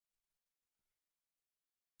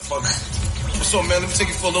What's up, man? Let me take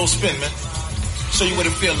you for a little spin, man. Show you what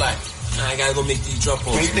it feel like. I gotta go make these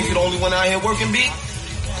drop-offs. Man, you think you're the only one out here working, B?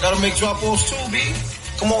 Gotta make drop-offs too, B.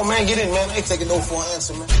 Come on, man, get in, man. I ain't taking no for an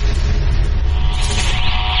answer, man.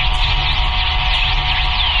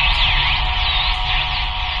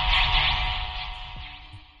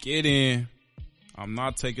 Get in. I'm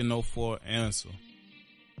not taking no for an answer.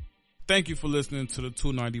 Thank you for listening to the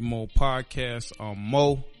 290 Mo podcast. I'm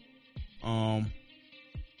Mo.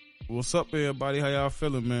 What's up, everybody? How y'all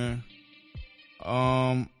feeling, man?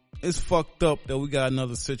 It's fucked up that we got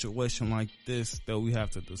another situation like this that we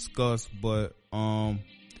have to discuss, but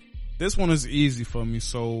this one is easy for me,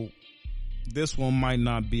 so this one might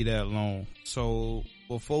not be that long. So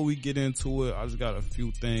before we get into it, I just got a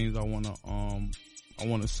few things I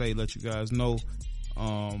wanna say, let you guys know.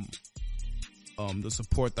 The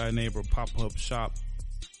Support Thy Neighbor pop-up shop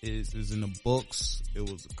is in the books. It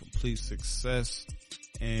was a complete success,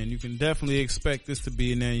 and you can definitely expect this to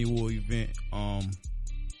be an annual event.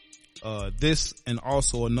 This and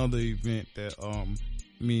also another event that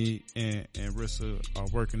me and Rissa are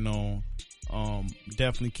working on.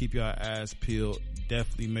 Definitely keep your eyes peeled.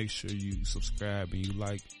 Definitely make sure you subscribe and you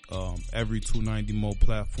like every 290 Mo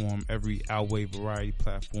platform, every Outway Variety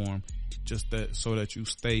platform, just that so that you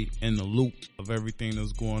stay in the loop of everything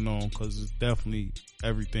that's going on, because it's definitely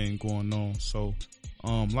everything going on. So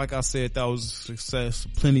like I said, that was a success.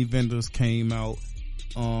 Plenty vendors came out.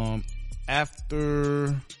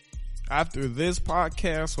 After this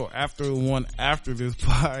podcast, or after the one after this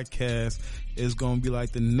podcast, is going to be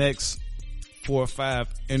like the next 4 or 5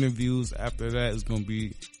 interviews. After that is going to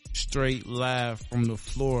be straight live from the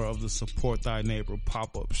floor of the Support Thy Neighbor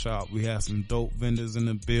pop-up shop. We have some dope vendors in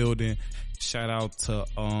the building. Shout out to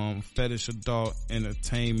Fetish Adult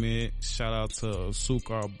Entertainment. Shout out to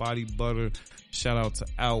Sukar Body Butter. Shout out to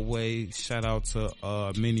Outway. Shout out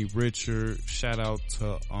to Minnie Richard. Shout out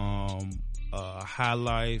to High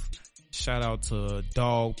Life. Shout out to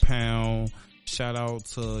Dog Pound. Shout out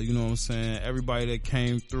to, you know what I'm saying, everybody that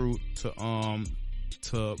came through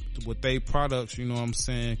to with their products, you know what I'm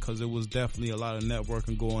saying, because it was definitely a lot of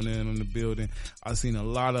networking going in the building. I seen a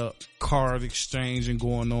lot of card exchanging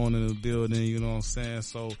going on in the building, you know what I'm saying.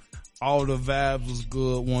 So all the vibes was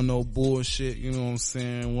good, wasn't no bullshit, you know what I'm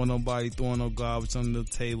saying, wasn't nobody throwing no garbage under the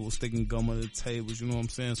table, sticking gum on the tables, you know what I'm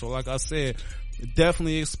saying. So like I said,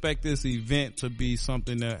 definitely expect this event to be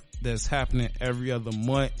something that's happening every other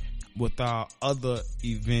month, with our other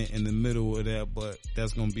event in the middle of that, but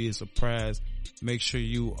that's gonna be a surprise. Make sure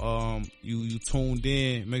you tuned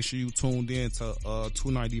in. Make sure you tuned in to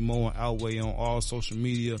 290 Mo and Outway on all social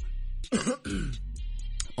media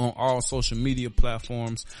on all social media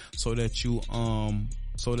platforms, so that you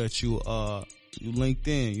linked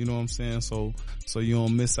in, you know what I'm saying, so you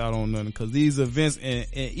don't miss out on nothing. Because these events, and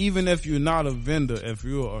even if you're not a vendor, if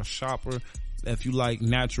you're a shopper, if you like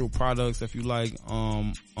natural products, if you like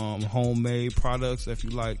homemade products, if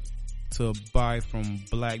you like to buy from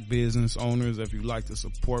black business owners, if you like to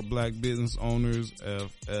support black business owners,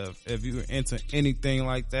 if you're into anything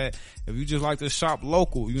like that, if you just like to shop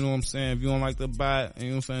local, you know what I'm saying, if you don't like to buy, you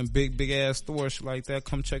know what I'm saying, big ass stores, shit like that,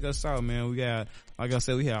 come check us out, man. We got, like I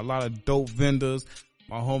said, we had a lot of dope vendors.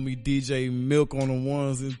 My homie DJ Milk on the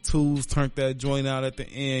ones and twos turned that joint out at the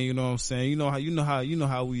end, you know what I'm saying? You know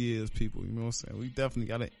how we is, people, you know what I'm saying? We definitely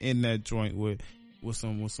gotta end that joint with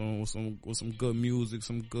some good music,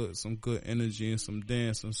 some good energy and some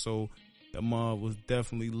dancing. So that mob was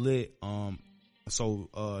definitely lit.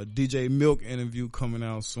 DJ Milk interview coming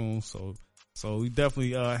out soon. So we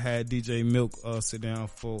definitely had DJ Milk sit down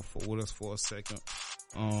with us for a second.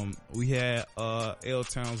 We had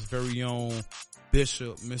L-Town's very own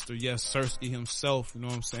Bishop, Mr. Yes Sersky himself, you know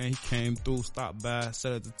what I'm saying? He came through, stopped by,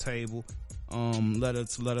 sat at the table, let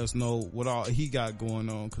us know what all he got going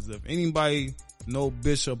on. Cause if anybody know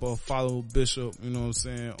Bishop or follow Bishop, you know what I'm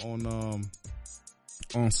saying,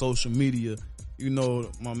 on social media, you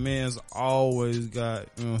know, my man's always got,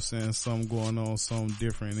 you know what I'm saying, something going on, something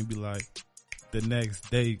different. It'd be like the next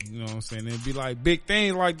day, you know what I'm saying? It'd be like big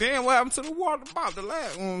things like, damn, what happened to the water about the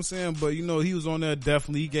last, you know what I'm saying? But, you know, he was on there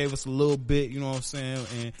definitely. He gave us a little bit, you know what I'm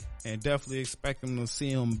saying? And definitely expect him to see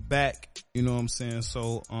him back, you know what I'm saying?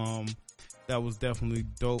 So, that was definitely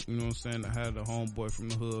dope, you know what I'm saying? I had the homeboy from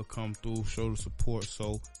the hood come through, show the support.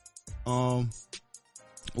 So,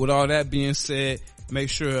 with all that being said, make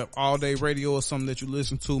sure All Day Radio is something that you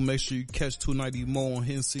listen to. Make sure you catch 290 Mo on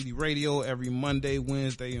Hidden City Radio every Monday,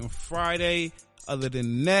 Wednesday, and Friday. Other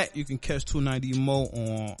than that, you can catch 290 Mo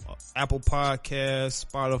on Apple Podcasts,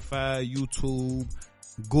 Spotify, YouTube,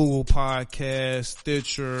 Google Podcasts,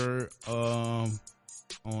 Stitcher,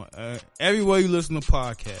 On everywhere you listen to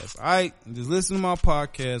podcasts. Alright? Just listen to my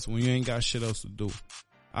podcast when you ain't got shit else to do.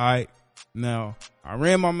 Alright? Now, I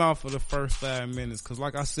ran my mouth for the first 5 minutes because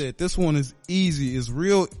like I said, this one is easy. It's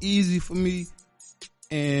real easy for me.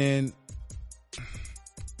 And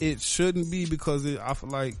it shouldn't be because I feel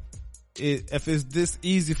like if it's this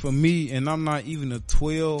easy for me and I'm not even a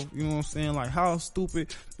 12, you know what I'm saying? Like how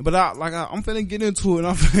stupid. But I'm finna get into it and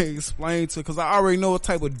I'm finna explain to it because I already know what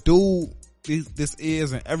type of dude this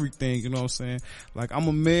is and everything, you know what I'm saying? Like I'm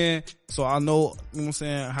a man, so I know, you know what I'm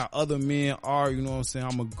saying, how other men are, you know what I'm saying?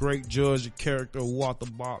 I'm a great judge of character, walk the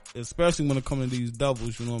bop, especially when it comes to these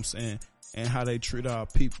doubles, you know what I'm saying? And how they treat our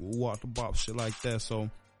people, walk the bop, shit like that. So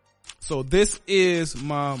this is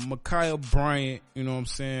my Ma'Khia Bryant, you know what I'm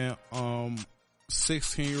saying?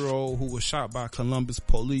 16-year-old who was shot by Columbus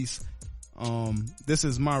police. This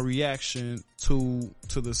is my reaction to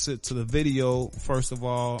the video, first of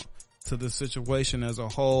all, to the situation as a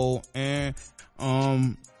whole. And,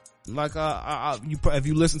 like if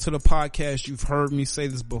you listen to the podcast, you've heard me say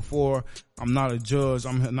this before. I'm not a judge.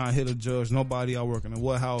 I'm not here to judge nobody. I work in a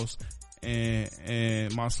warehouse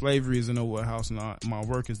and my slavery is in a warehouse and my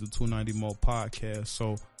work is the 290 Mo podcast.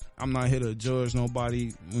 So I'm not here to judge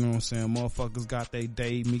nobody. You know what I'm saying? Motherfuckers got their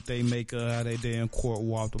day, meet they maker, how they day in court,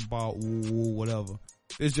 walked about, whatever.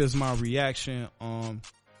 It's just my reaction,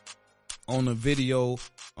 on the video.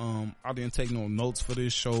 I didn't take no notes for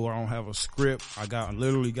this show. I don't have a script. I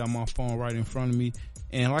literally got my phone right in front of me.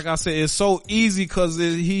 And like I said, it's so easy cause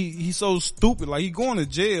he's so stupid. Like he going to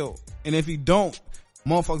jail. And if he don't,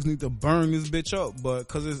 motherfuckers need to burn this bitch up. But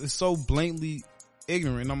cause it's so blatantly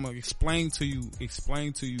ignorant. I'm gonna explain to you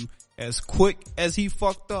as quick as he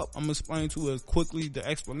fucked up. I'm gonna explain to you as quickly the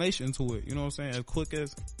explanation to it. You know what I'm saying? As quick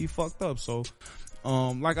as he fucked up. So,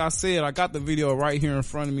 like I said, I got the video right here in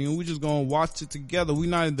front of me and we just gonna watch it together.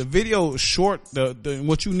 The video is short.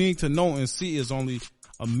 What you need to know and see is only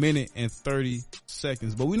 1 minute and 30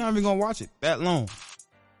 seconds, but we're not even gonna watch it that long.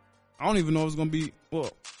 I don't even know if it's gonna be,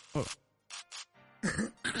 well,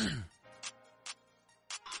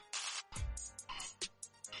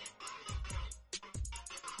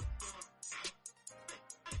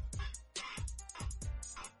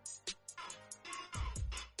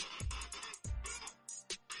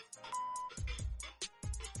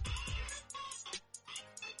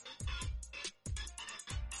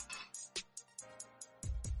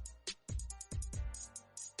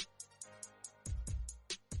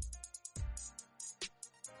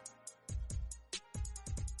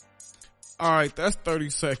 all right, that's 30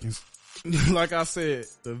 seconds. Like I said,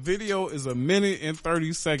 the video is 1 minute and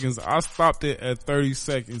 30 seconds. I stopped it at 30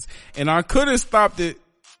 seconds and I could have stopped it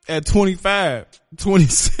at 26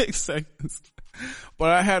 seconds, but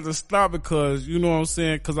I had to stop because, you know what I'm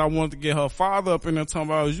saying? Cause I wanted to get her father up in there talking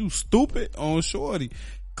about, you stupid on Shorty.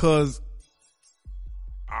 Cause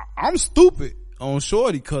I'm stupid on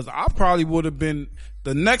Shorty. Cause I probably would have been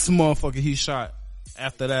the next motherfucker he shot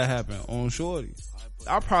after that happened on Shorty.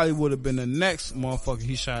 I probably would have been the next motherfucker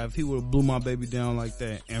he shot if he would have blew my baby down like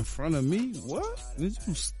that in front of me. What? Is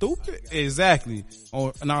you stupid? Exactly.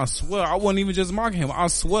 And I swear, I wasn't even just mocking him. I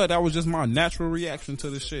swear that was just my natural reaction to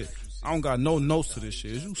this shit. I don't got no notes to this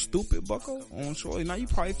shit. Is you stupid, bucko? On Shorty. Now you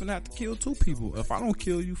probably finna have to kill 2 people if I don't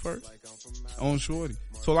kill you first. On Shorty.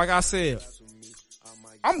 So like I said,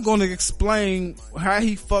 I'm gonna explain how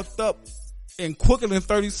he fucked up in quicker than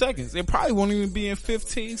 30 seconds. It probably won't even be in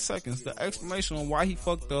 15 seconds. The explanation on why he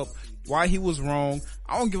fucked up, why he was wrong.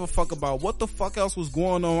 I don't give a fuck about what the fuck else was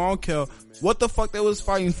going on. I don't care what the fuck they was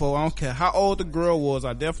fighting for. I don't care how old the girl was.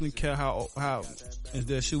 I definitely care how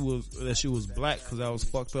that she was black, cause that was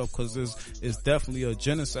fucked up, cause it's definitely a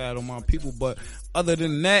genocide on my people. But other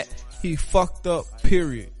than that, he fucked up,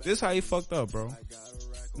 period. This how he fucked up, bro.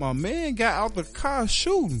 My man got out the car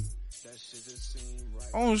shooting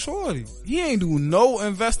on Shorty. He ain't do no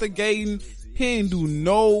investigating. He ain't do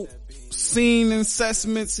no scene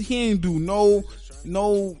assessments. He ain't do no, you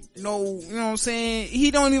know what I'm saying?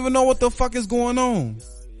 He don't even know what the fuck is going on.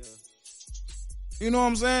 You know what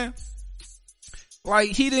I'm saying? Like,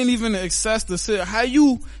 he didn't even assess the shit. How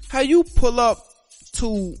you pull up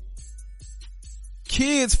to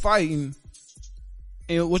kids fighting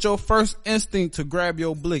and with your first instinct to grab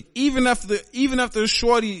your blick, even after the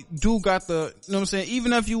Shorty dude got the, you know what I'm saying,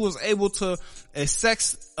 even if you was able to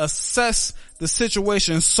assess the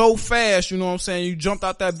situation so fast, you know what I'm saying, you jumped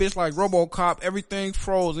out that bitch like RoboCop, everything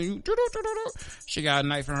froze, and she got a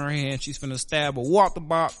knife in her hand, she's finna stab her, walk the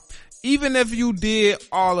bop. Even if you did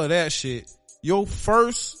all of that shit, your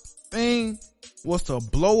first thing was to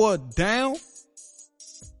blow her down.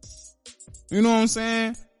 You know what I'm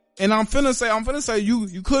saying? And I'm finna say,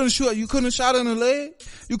 you couldn't shoot, you couldn't have shot her in the leg,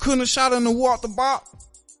 you couldn't have shot her in the walk the bop.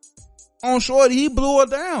 On shorty, he blew her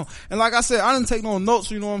down. And like I said, I didn't take no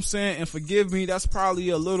notes, you know what I'm saying? And forgive me, that's probably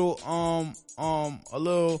a little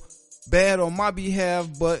bad on my behalf,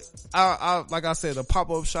 but I like I said, the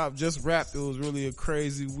pop-up shop just wrapped. It was really a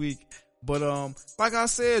crazy week. But like I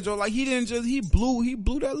said, Joe, like he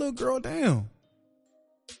blew that little girl down.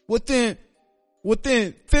 Within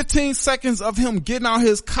 15 seconds of him getting out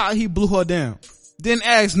his car, he blew her down. Didn't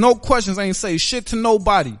ask no questions, ain't say shit to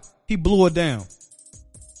nobody. He blew her down.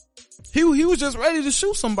 He was just ready to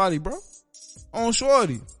shoot somebody, bro. On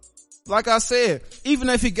shorty. Like I said, even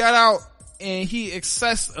if he got out and he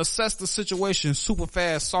assessed the situation super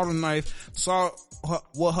fast, saw the knife, saw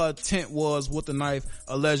what her intent was with the knife,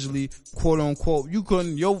 allegedly, quote unquote,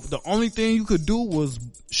 the only thing you could do was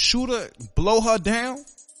shoot her, blow her down.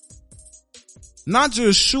 Not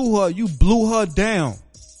just shoot her, you blew her down.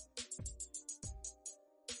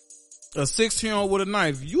 A 16-year-old with a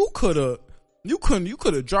knife, you could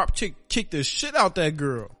have drop kicked the shit out that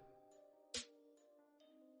girl.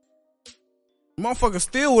 Motherfucker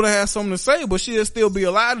still would have had something to say, but she'd still be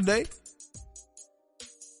alive today.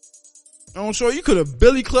 I'm sure you could have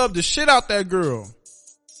billy clubbed the shit out that girl.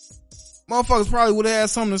 Motherfuckers probably would have had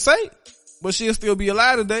something to say, but she'll still be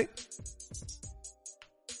alive today.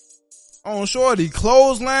 On shorty,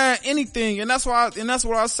 clothesline, anything. And that's what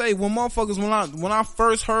I say when I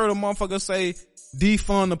first heard a motherfucker say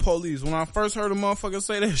defund the police. When I first heard a motherfucker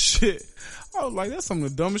say that shit, I was like, that's some of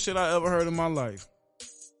the dumbest shit I ever heard in my life.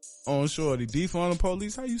 On shorty, defund the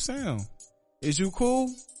police, how you sound? Is you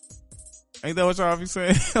cool? Ain't that what y'all be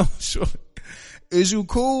saying? On shorty. Is you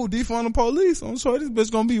cool? Defund the police. On shorty, this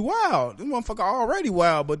bitch gonna be wild. This motherfucker already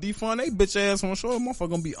wild, but defund they bitch ass on shorty,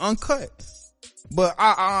 motherfucker gonna be uncut. But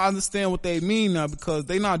I understand what they mean now, because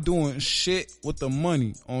they not doing shit with the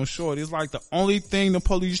money on short. It's like the only thing the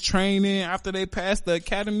police train in after they pass the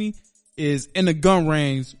academy is in the gun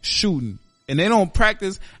range shooting. And they don't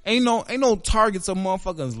practice, ain't no targets of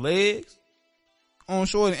motherfuckers' legs on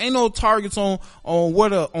shorty. Ain't no targets on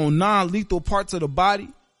non-lethal parts of the body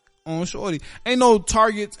on shorty. Ain't no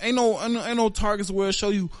targets where it show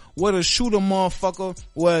you where to shoot a motherfucker,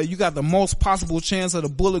 where you got the most possible chance of the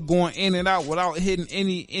bullet going in and out without hitting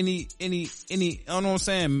any, you know what I'm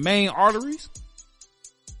saying, main arteries.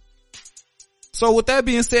 So with that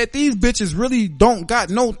being said, these bitches really don't got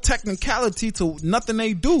no technicality to nothing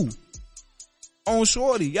they do. On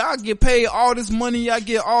shorty, y'all get paid all this money, y'all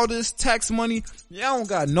get all this tax money, y'all don't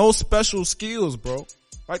got no special skills, bro.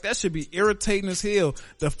 Like, that should be irritating as hell.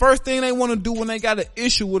 The first thing they want to do when they got an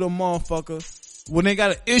issue with a motherfucker, when they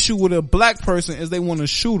got an issue with a black person, is they want to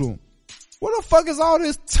shoot them. What the fuck is all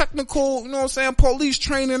this technical, you know what I'm saying, police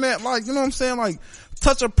training at, like, you know what I'm saying, like,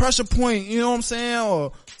 touch a pressure point, you know what I'm saying,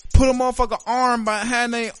 or put a motherfucker arm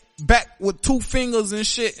behind their back with 2 fingers and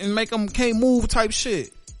shit and make them can't move type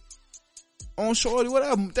shit. On shorty,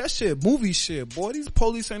 whatever, that shit, movie shit, boy. These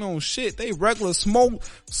police ain't on shit. They regular Joe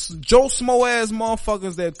Smo ass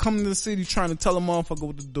motherfuckers that come to the city trying to tell a motherfucker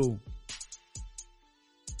what to do.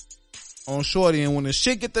 On shorty, and when the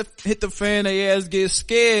shit hit the fan, they ass get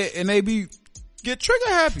scared and they get trigger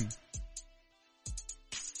happy.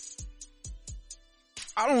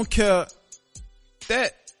 I don't care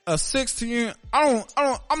that a 16, I'm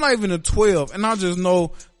not even a 12, and I just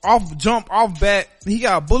know off bat, he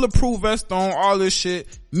got a bulletproof vest on, all this shit.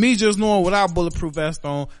 Me just knowing without bulletproof vest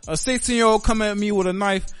on, a 16-year-old come at me with a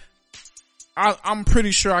knife, I'm pretty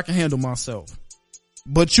sure I can handle myself.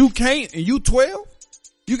 But you can't, and you 12?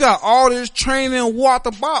 You got all this training, walk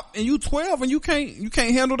the bop, and you 12 and you can't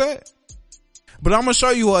handle that? But I'm gonna show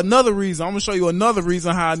you another reason.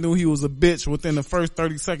 How I knew he was a bitch within the first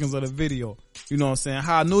 30 seconds of the video. You know what I'm saying?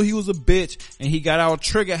 How I knew he was a bitch and he got out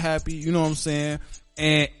trigger happy, you know what I'm saying?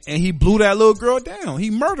 And he blew that little girl down. He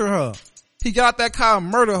murdered her. He got out that car and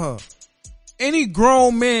murdered her. Any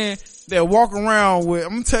grown man that walk around with,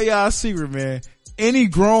 I'm gonna tell y'all a secret, man. Any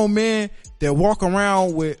grown man that walk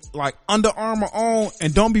around with like Under Armour on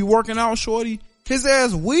and don't be working out, shorty, his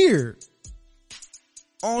ass weird.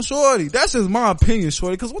 On shorty, that's just my opinion,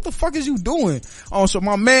 shorty, cause what the fuck is you doing? So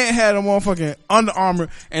my man had a motherfucking Under Armour,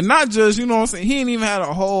 and not just, you know what I'm saying, he ain't even had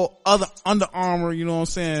a whole other Under Armour, you know what I'm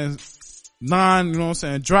saying, you know what I'm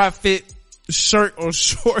saying, dry fit shirt or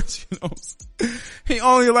shorts, you know what I'm saying. He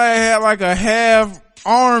only like had like a half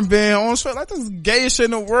armband on, short, like this gayest shit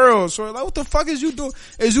in the world, shorty. Like, what the fuck is you doing?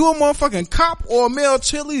 Is you a motherfucking cop or a male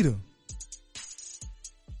cheerleader?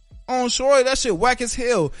 On shorty, that shit whack as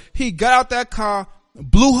hell. He got out that car,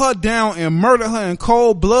 blew her down, and murdered her in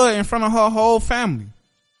cold blood in front of her whole family.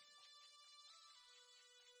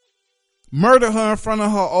 murdered her in front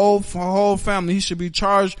of her whole family. He should be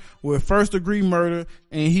charged with first degree murder,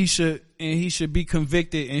 and he should be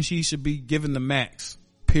convicted, and she should be given the max.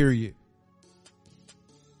 Period.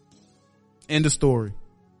 End of story.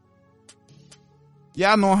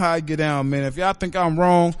 Y'all know how I get down, man. If y'all think I'm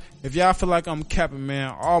wrong, if y'all feel like I'm capping,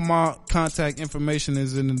 man, all my contact information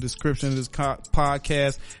is in the description of this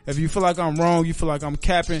podcast. If you feel like I'm wrong, you feel like I'm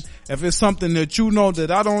capping, if it's something that you know that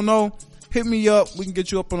I don't know, hit me up. We can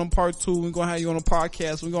get you up on a part 2. We're going to have you on a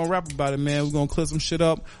podcast. We're going to rap about it, man. We're going to clear some shit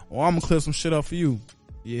up, or I'm going to clear some shit up for you.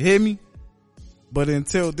 You hear me? But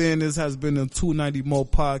until then, this has been the 290 Mo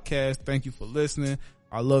podcast. Thank you for listening.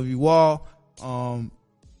 I love you all.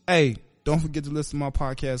 Hey, don't forget to listen to my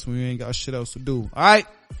podcast when you ain't got shit else to do. All right?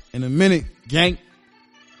 In a minute, gang.